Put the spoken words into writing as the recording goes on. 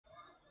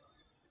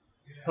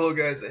Hello,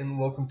 guys, and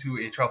welcome to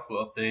a tropical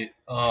update.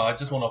 I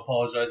just want to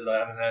apologize that I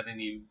haven't had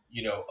any,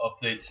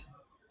 updates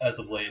as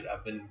of late.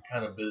 I've been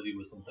kind of busy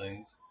with some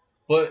things,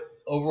 but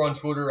over on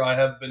Twitter, I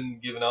have been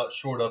giving out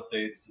short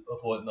updates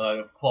of whatnot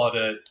of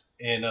Claudette,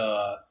 and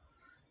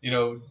you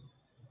know,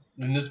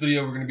 in this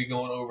video, we're going to be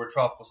going over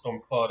Tropical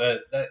Storm Claudette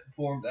that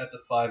formed at the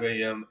 5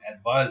 a.m.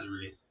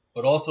 advisory,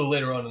 but also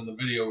later on in the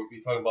video, we'll be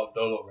talking about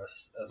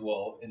Dolores as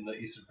well in the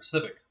Eastern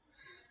Pacific.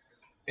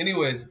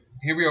 Anyways,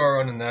 here we are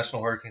on the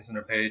National Hurricane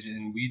Center page,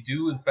 and we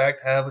do in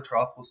fact have a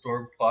tropical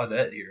storm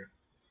Claudette here.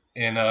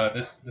 And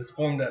this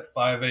formed at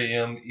 5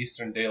 a.m.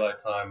 Eastern Daylight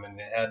Time, and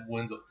it had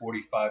winds of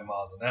 45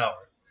 miles an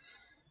hour.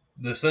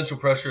 The central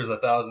pressure is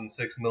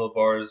 1,006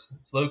 millibars.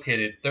 It's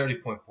located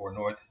 30.4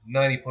 north,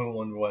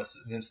 90.1 west,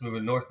 and it's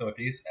moving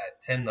north-northeast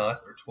at 10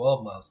 knots or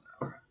 12 miles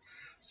an hour.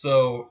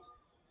 So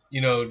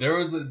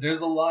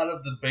there's a lot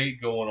of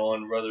debate going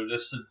on whether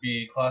this should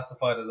be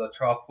classified as a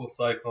tropical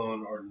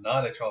cyclone or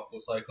not a tropical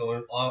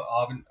cyclone.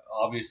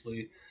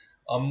 Obviously,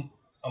 I'm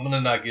gonna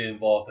not get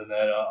involved in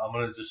that. I'm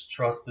gonna just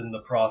trust in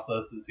the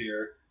processes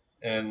here,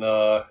 and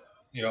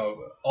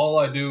all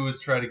I do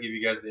is try to give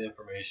you guys the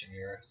information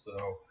here.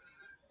 So,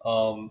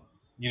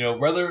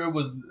 whether it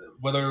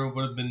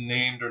would have been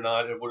named or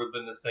not, it would have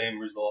been the same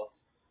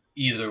results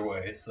either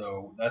way.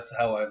 So that's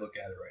how I look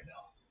at it right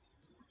now.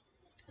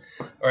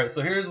 All right,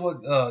 so here's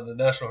what the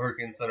National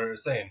Hurricane Center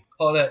is saying.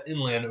 Claudette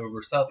inland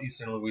over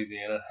southeastern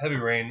Louisiana. Heavy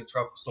rain,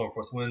 tropical storm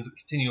force winds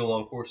continue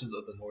along portions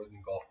of the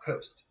northern Gulf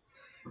Coast.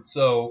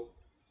 So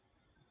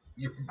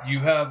you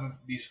have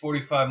these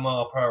 45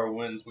 mile per hour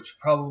winds, which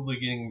are probably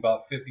getting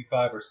about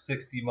 55 or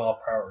 60 mile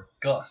per hour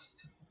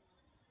gust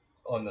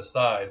on the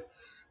side.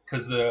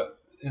 Because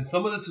in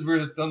some of the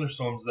severe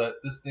thunderstorms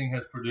that this thing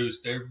has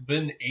produced, there have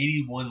been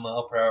 81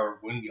 mile per hour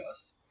wind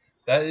gusts.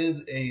 That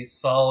is a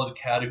solid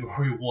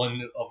category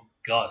 1 of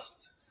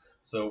gust.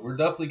 So we're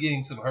definitely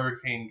getting some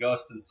hurricane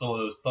gust in some of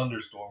those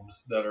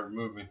thunderstorms that are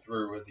moving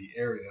through the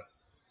area.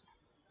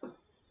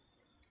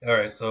 All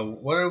right, so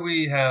what do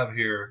we have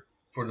here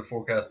for the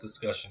forecast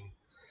discussion?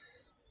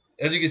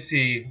 As you can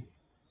see,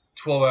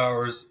 12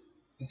 hours.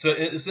 So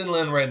it's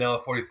inland right now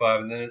at 45,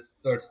 and then it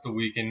starts to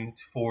weaken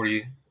to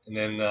 40, and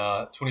then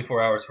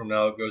 24 hours from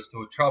now it goes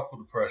to a tropical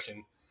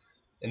depression,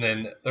 and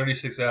then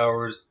 36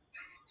 hours,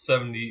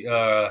 70,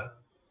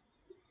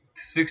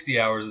 60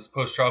 hours is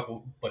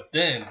post-tropical. But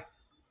then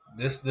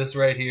this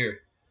right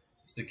here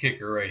is the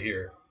kicker right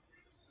here.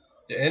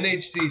 The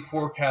NHC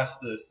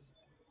forecast this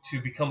to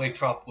become a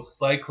tropical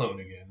cyclone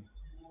again,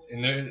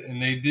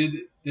 and they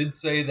did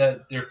say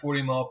that their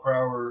 40 mile per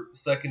hour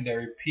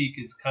secondary peak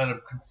is kind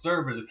of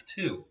conservative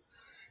too.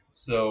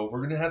 So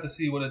we're gonna have to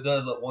see what it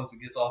does once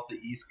it gets off the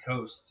east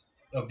coast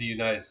of the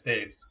United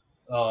States.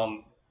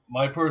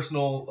 My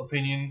personal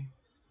opinion,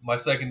 my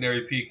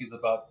secondary peak is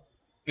about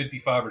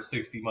 55 or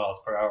 60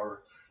 miles per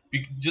hour,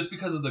 just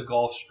because of the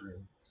Gulf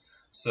Stream.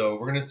 So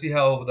we're gonna see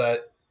how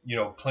that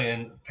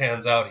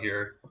pans out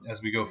here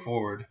as we go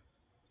forward.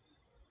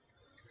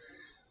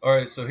 All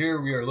right, so here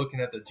we are looking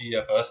at the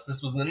GFS.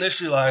 This was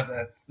initialized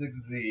at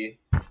 6Z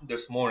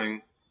this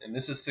morning, and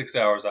this is 6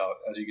 hours out.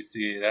 As you can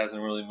see, it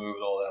hasn't really moved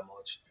all that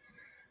much.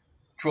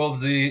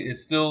 12Z,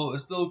 it's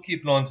still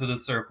keeping on to the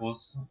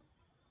circles.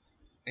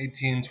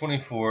 18,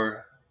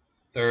 24,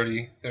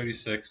 30,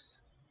 36.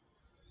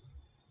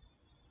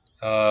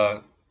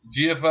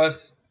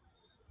 GFS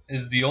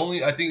is the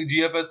only. I think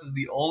GFS is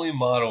the only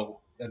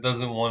model that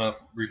doesn't want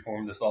to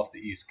reform this off the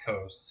East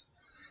Coast.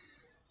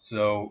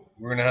 So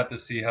we're gonna have to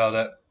see how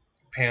that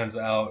pans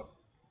out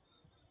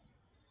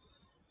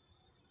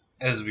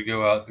as we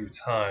go out through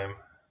time.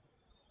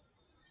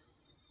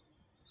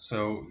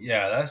 So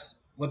yeah, that's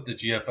what the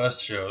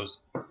GFS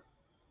shows.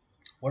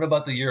 What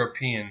about the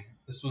European?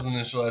 This was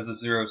initialized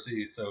as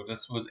 0C, so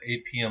this was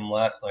 8 p.m.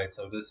 last night.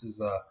 So this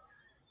is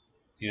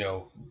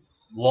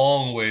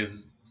long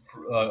ways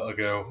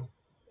ago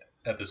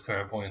at this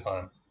current point in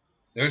time.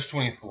 There's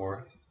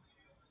 24.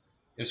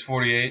 There's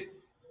 48,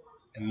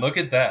 and look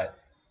at that.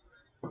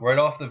 Right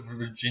off the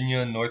Virginia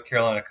and North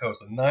Carolina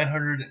coast, a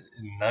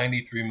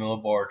 993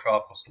 millibar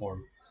tropical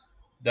storm.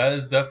 That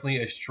is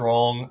definitely a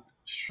strong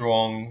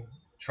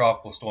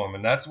tropical storm,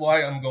 and that's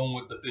why I'm going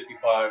with the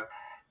 55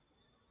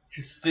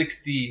 to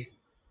 60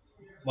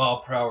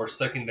 mile per hour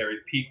secondary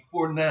peak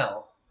for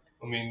now.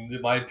 I mean,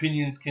 my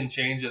opinions can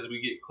change as we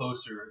get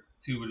closer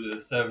to the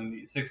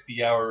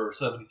 60 hour or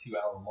 72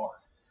 hour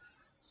mark.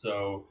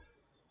 So,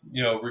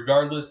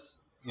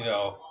 regardless,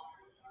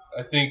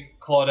 I think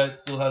Claudette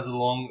still has a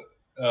long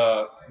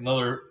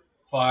another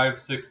 5,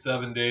 6,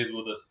 7 days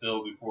with us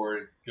still before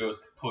it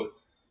goes kaput.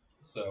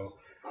 So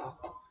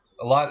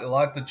a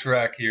lot to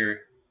track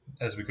here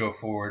as we go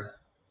forward.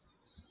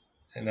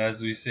 And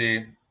as we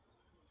see,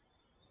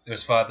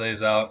 there's 5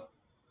 days out,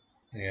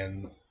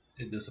 and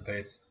it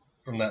dissipates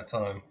from that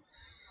time.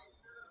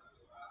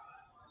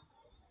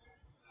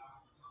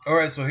 All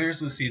right, so here's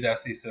the sea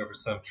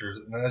surface temperatures,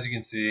 and as you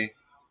can see,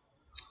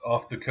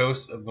 off the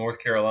coast of North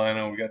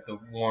Carolina, we got the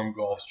warm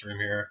Gulf Stream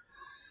here.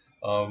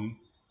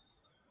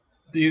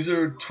 These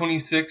are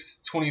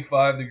 26,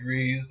 25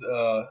 degrees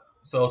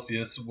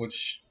Celsius,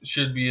 which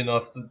should be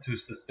enough to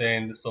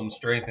sustain some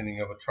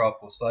strengthening of a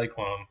tropical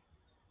cyclone.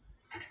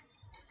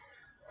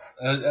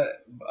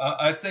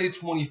 I say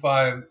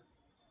 25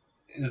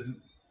 is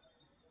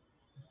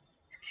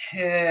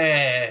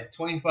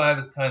 25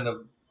 is kind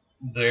of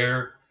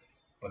there,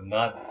 but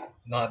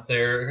not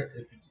there.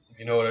 If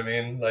you know what I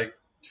mean, like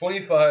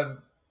 25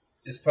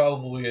 is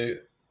probably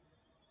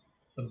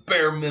the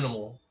bare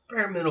minimal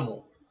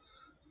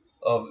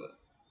of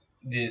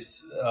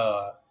this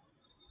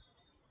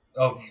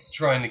of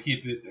trying to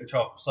keep it a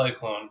tropical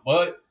cyclone.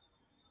 But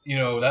you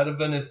know that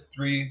event is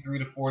three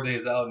to 4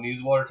 days out, and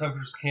these water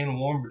temperatures can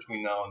warm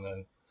between now and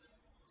then.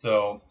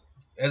 So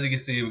as you can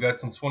see, we got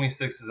some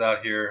 26s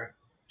out here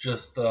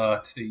just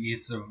to the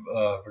east of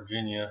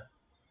Virginia,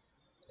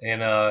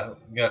 and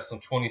we got some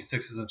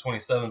 26s and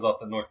 27s off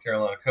the North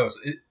Carolina coast.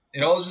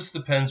 It all just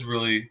depends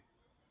really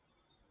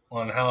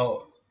on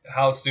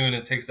how soon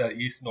it takes that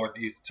east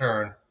northeast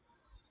turn,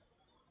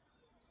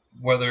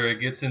 whether it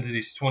gets into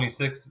these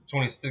 26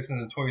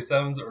 and the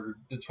 27s or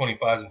the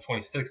 25s and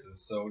 26s.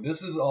 So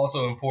this is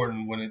also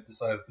important when it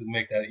decides to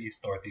make that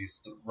east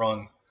northeast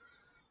run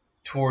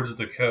towards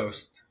the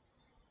coast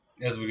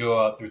as we go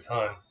out through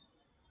time.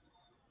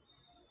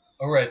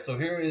 All right, so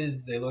here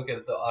is they look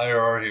at the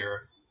IRR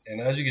here, and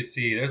as you can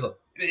see, there's a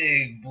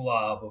big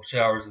blob of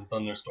showers and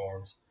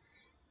thunderstorms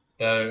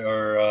that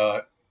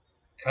are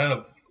kind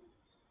of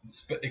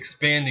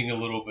expanding a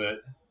little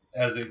bit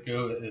as it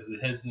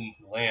heads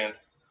into land.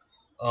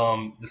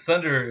 The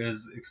center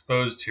is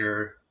exposed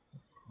here,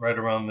 right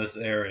around this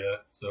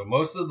area, so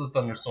most of the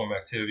thunderstorm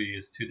activity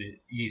is to the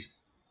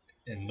east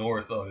and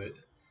north of it.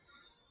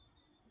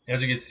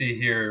 As you can see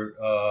here,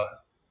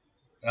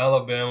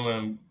 Alabama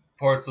and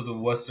parts of the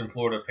western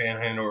Florida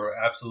panhandle are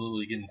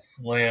absolutely getting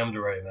slammed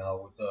right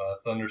now with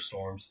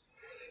thunderstorms.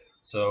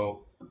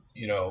 So,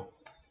 you know,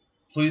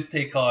 please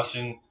take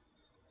caution,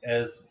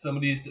 as some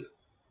of these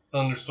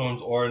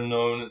thunderstorms are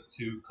known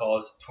to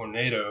cause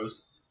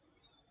tornadoes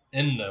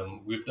in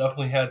them. We've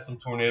definitely had some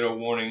tornado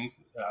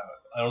warnings.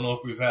 I don't know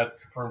if we've had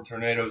confirmed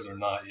tornadoes or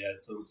not yet,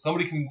 so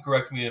somebody can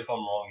correct me if I'm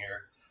wrong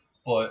here.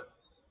 But,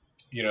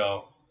 you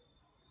know,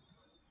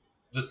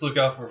 just look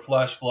out for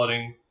flash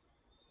flooding,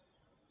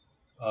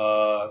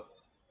 uh,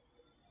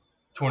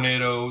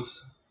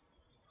 tornadoes,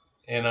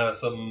 and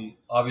some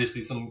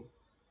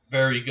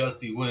very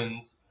gusty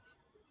winds.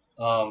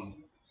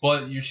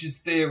 But you should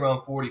stay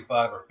around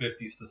 45 or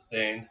 50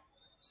 sustained.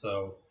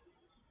 So,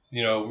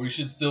 you know, we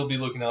should still be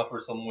looking out for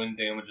some wind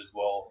damage as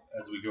well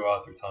as we go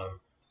out through time.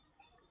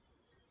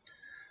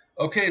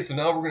 Okay, so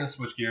now we're going to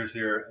switch gears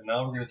here, and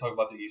now we're going to talk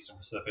about the Eastern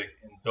Pacific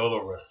and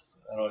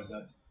Dolores. I don't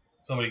know,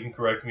 somebody can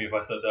correct me if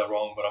I said that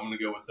wrong, but I'm going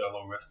to go with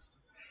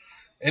Dolores.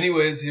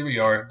 Anyways, here we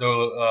are,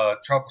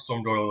 Tropical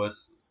Storm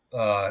Dolores.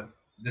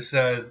 This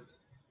has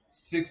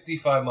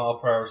 65 mile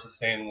per hour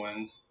sustained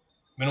winds.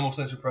 Minimal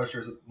central pressure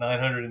is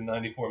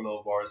 994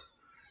 millibars.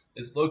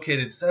 It's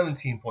located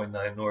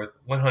 17.9 north,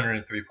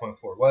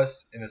 103.4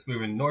 west, and it's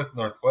moving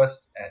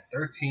north-northwest at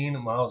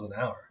 13 miles an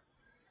hour.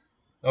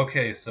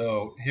 Okay,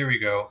 so here we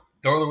go.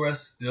 Dolores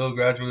still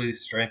gradually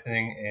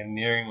strengthening and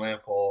nearing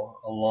landfall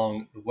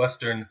along the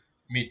western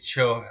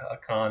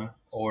Michoacan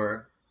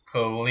or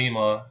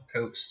Colima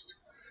coast.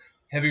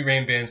 Heavy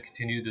rain bands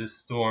continue to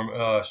stream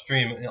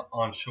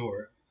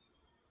onshore.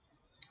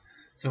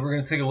 So we're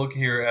going to take a look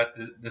here at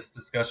this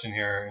discussion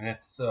here, and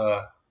it's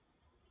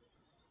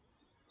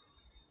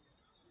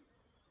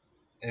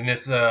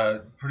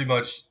pretty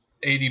much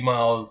 80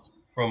 miles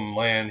from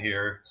land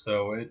here,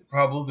 so it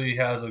probably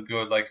has a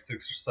good like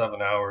 6 or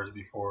 7 hours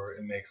before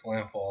it makes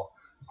landfall,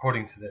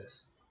 according to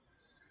this.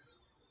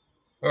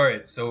 All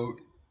right, so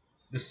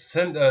the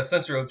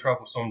center of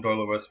Tropical Storm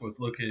Dolores was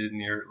located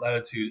near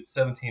latitude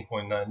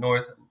 17.9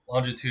 north,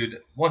 longitude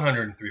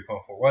 103.4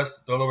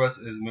 west. Dolores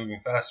is moving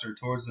faster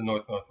towards the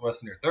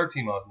north-northwest near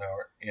 13 miles an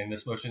hour, and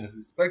this motion is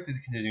expected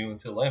to continue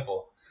until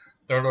landfall.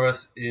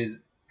 Dolores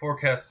is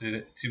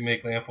forecasted to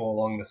make landfall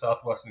along the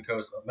southwestern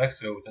coast of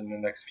Mexico within the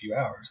next few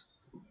hours.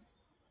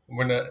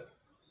 We're going to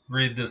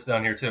read this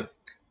down here too.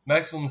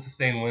 Maximum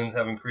sustained winds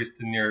have increased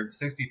to near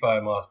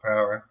 65 miles per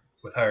hour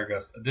with higher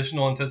gusts.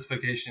 Additional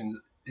intensification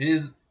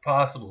is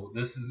possible.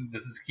 This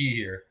is key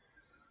here.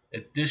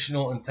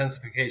 Additional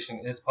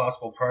intensification is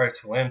possible prior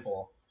to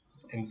landfall,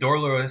 and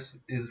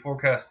Dolores is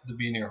forecasted to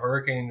be near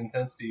hurricane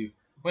intensity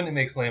when it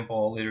makes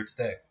landfall later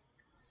today.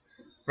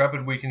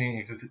 Rapid weakening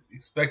is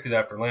expected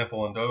after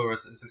landfall, and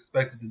Dolores is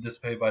expected to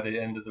dissipate by the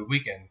end of the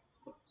weekend.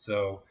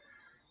 So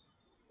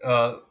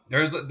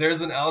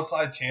there's an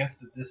outside chance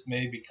that this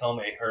may become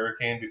a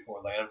hurricane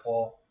before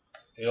landfall.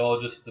 It all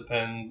just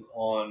depends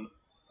on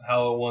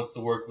how it wants to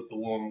work with the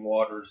warm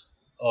waters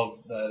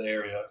of that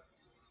area.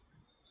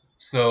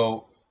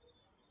 So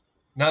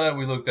now that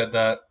we looked at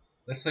that,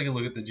 let's take a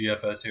look at the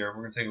GFS here.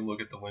 We're going to take a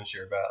look at the wind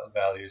shear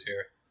values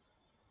here.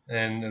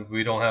 And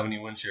we don't have any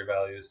wind shear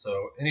values.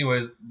 So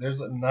anyways,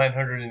 there's a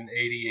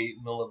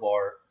 988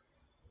 millibar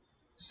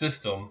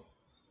system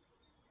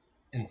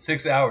in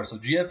 6 hours. So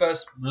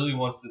GFS really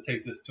wants to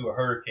take this to a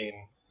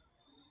hurricane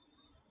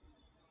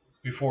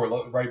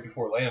right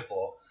before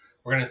landfall.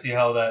 we're gonna see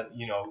how that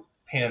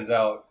pans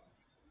out.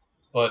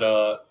 But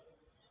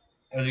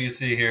as you can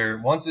see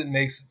here, once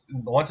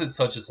it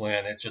touches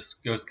land, it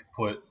just goes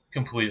kaput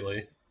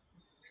completely.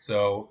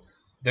 So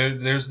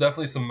there's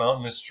definitely some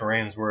mountainous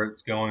terrains where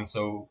it's going.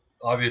 So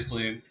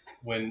obviously,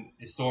 when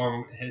a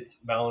storm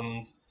hits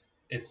mountains,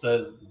 it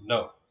says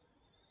no.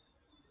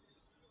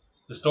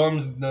 The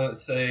storm's gonna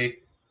say,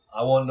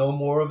 "I want no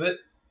more of it.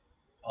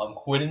 I'm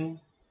quitting."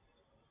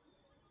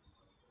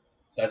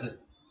 That's it.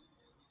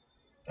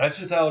 That's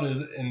just how it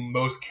is in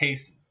most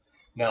cases.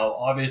 Now,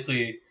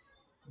 obviously,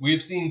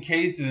 we've seen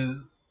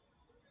cases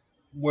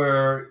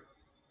where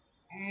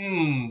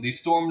these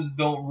storms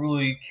don't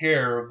really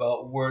care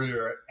about where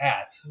they're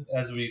at,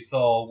 as we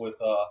saw with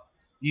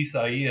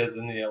Isaias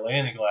in the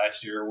Atlantic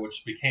last year,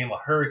 which became a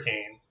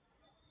hurricane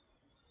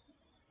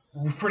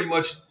pretty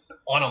much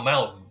on a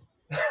mountain.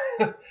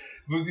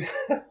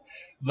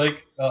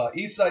 Like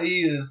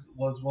Isaias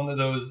was one of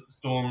those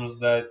storms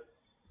that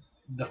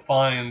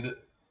defined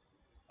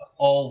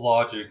all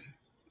logic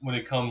when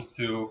it comes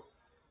to,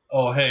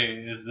 oh hey,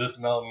 is this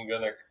mountain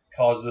gonna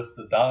cause us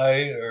to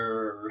die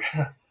or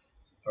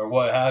or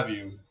what have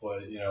you?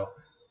 But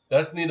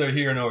that's neither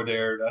here nor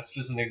there. That's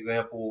just an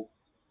example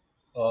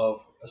of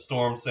a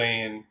storm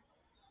saying,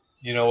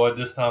 you know what,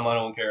 this time I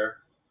don't care.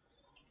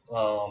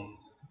 I'm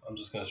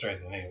just gonna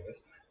strengthen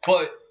anyways.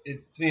 But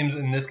it seems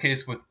in this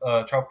case with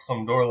Tropical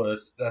Storm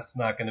Dolores, that's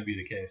not going to be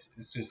the case.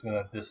 It's just going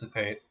to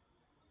dissipate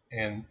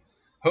and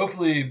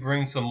hopefully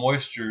bring some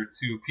moisture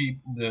to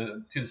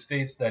the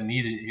states that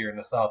need it here in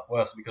the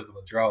Southwest because of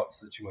a drought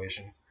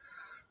situation.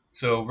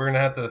 So we're gonna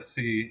have to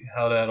see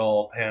how that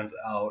all pans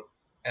out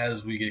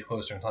as we get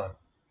closer in time.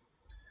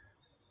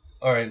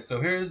 All right, so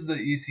here's the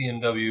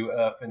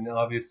ECMWF, and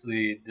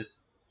obviously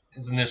this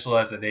is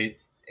initialized at 8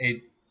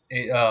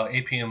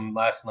 p.m.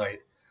 last night.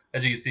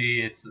 As you can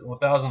see, it's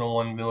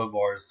 1,001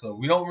 millibars. So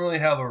we don't really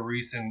have a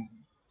recent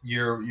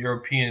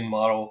European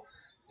model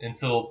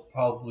until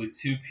probably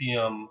 2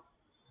 p.m.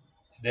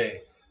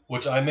 today,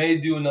 which I may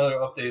do another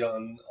update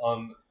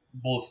on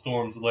both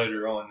storms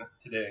later on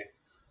today.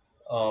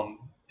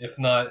 If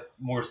not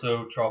more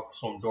so Tropical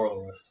Storm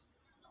Dolores.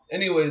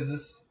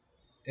 Anyways,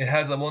 it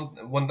has a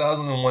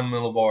 1,001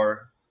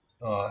 millibar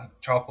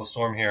tropical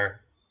storm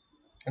here,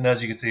 and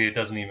as you can see, it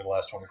doesn't even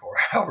last 24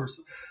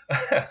 hours.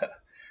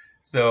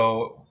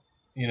 So,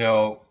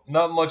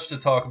 not much to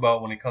talk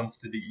about when it comes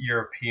to the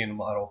European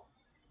model.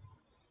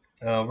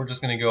 We're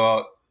just going to go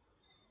out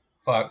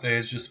 5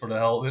 days just for the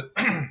hell of it,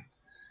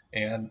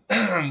 and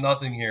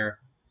nothing here.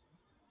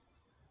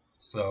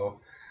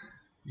 So,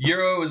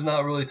 Euro is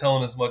not really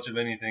telling us much of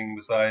anything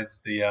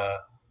besides the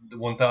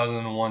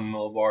 1,001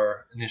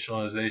 millibar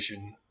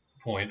initialization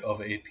point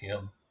of 8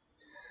 p.m.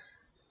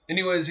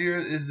 Anyways, here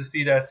is the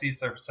sea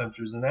surface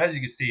temperatures, and as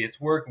you can see,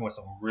 it's working with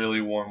some really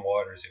warm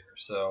waters here.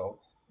 So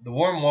the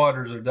warm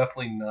waters are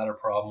definitely not a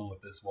problem with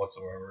this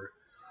whatsoever.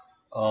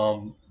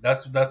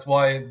 That's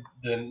why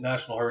the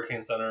National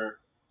Hurricane Center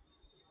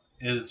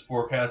is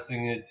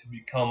forecasting it to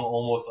become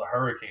almost a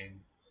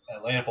hurricane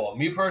at landfall.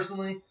 Me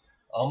personally,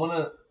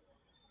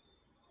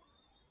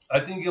 I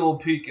think it will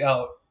peak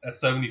out at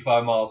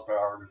 75 miles per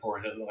hour before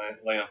it hit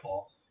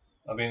landfall.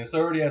 I mean, it's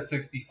already at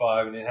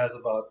 65, and it has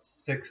about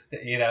 6 to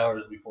 8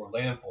 hours before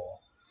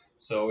landfall.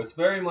 So it's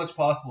very much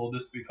possible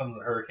this becomes a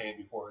hurricane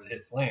before it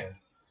hits land,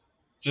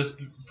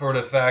 just for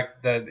the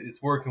fact that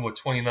it's working with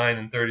 29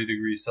 and 30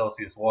 degrees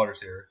Celsius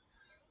waters here.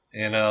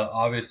 And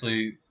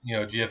obviously,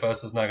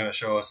 GFS is not going to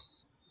show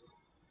us,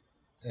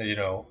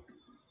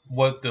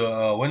 what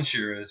the wind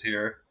shear is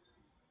here.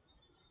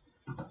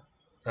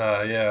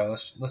 Yeah,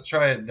 let's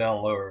try it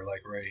down lower,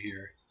 like right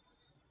here.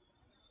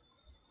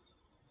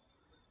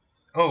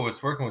 Oh,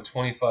 it's working with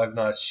 25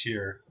 knots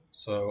shear.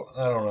 So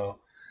I don't know.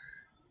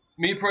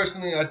 Me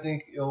personally, I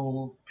think it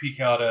will peak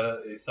out at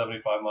a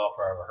 75 mile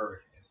per hour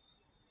hurricane.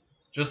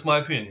 Just my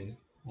opinion,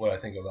 what I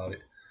think about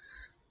it.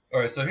 All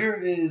right, so here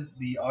is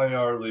the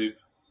IR loop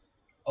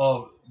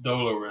of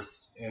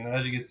Dolores, and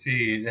as you can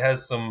see, it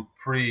has some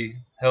pretty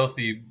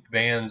healthy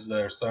bands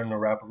that are starting to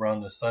wrap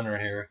around the center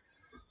here.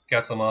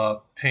 Got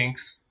some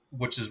pinks,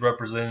 which is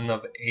representative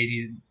of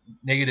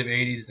negative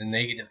 80 to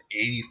negative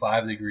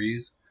 85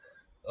 degrees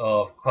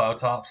of cloud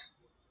tops.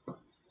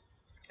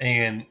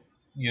 And,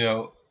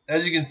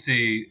 as you can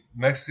see,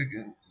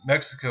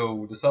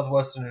 Mexico, the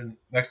southwestern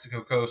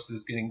Mexico coast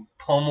is getting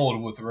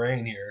pummeled with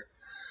rain here.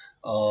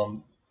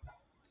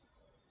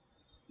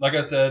 Like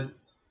I said,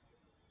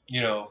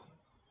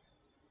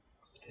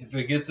 if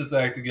it gets its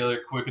act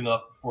together quick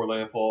enough before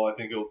landfall, I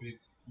think it'll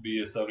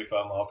be a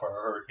 75 mile per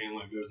hour hurricane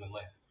when it goes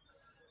inland.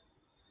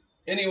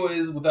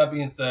 Anyways, with that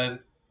being said,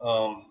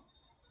 I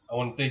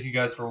want to thank you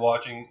guys for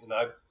watching, and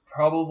I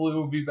probably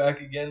will be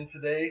back again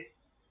today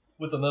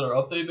with another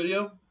update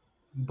video,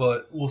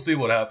 but we'll see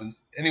what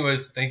happens.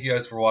 Anyways, thank you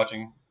guys for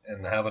watching,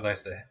 and have a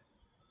nice day.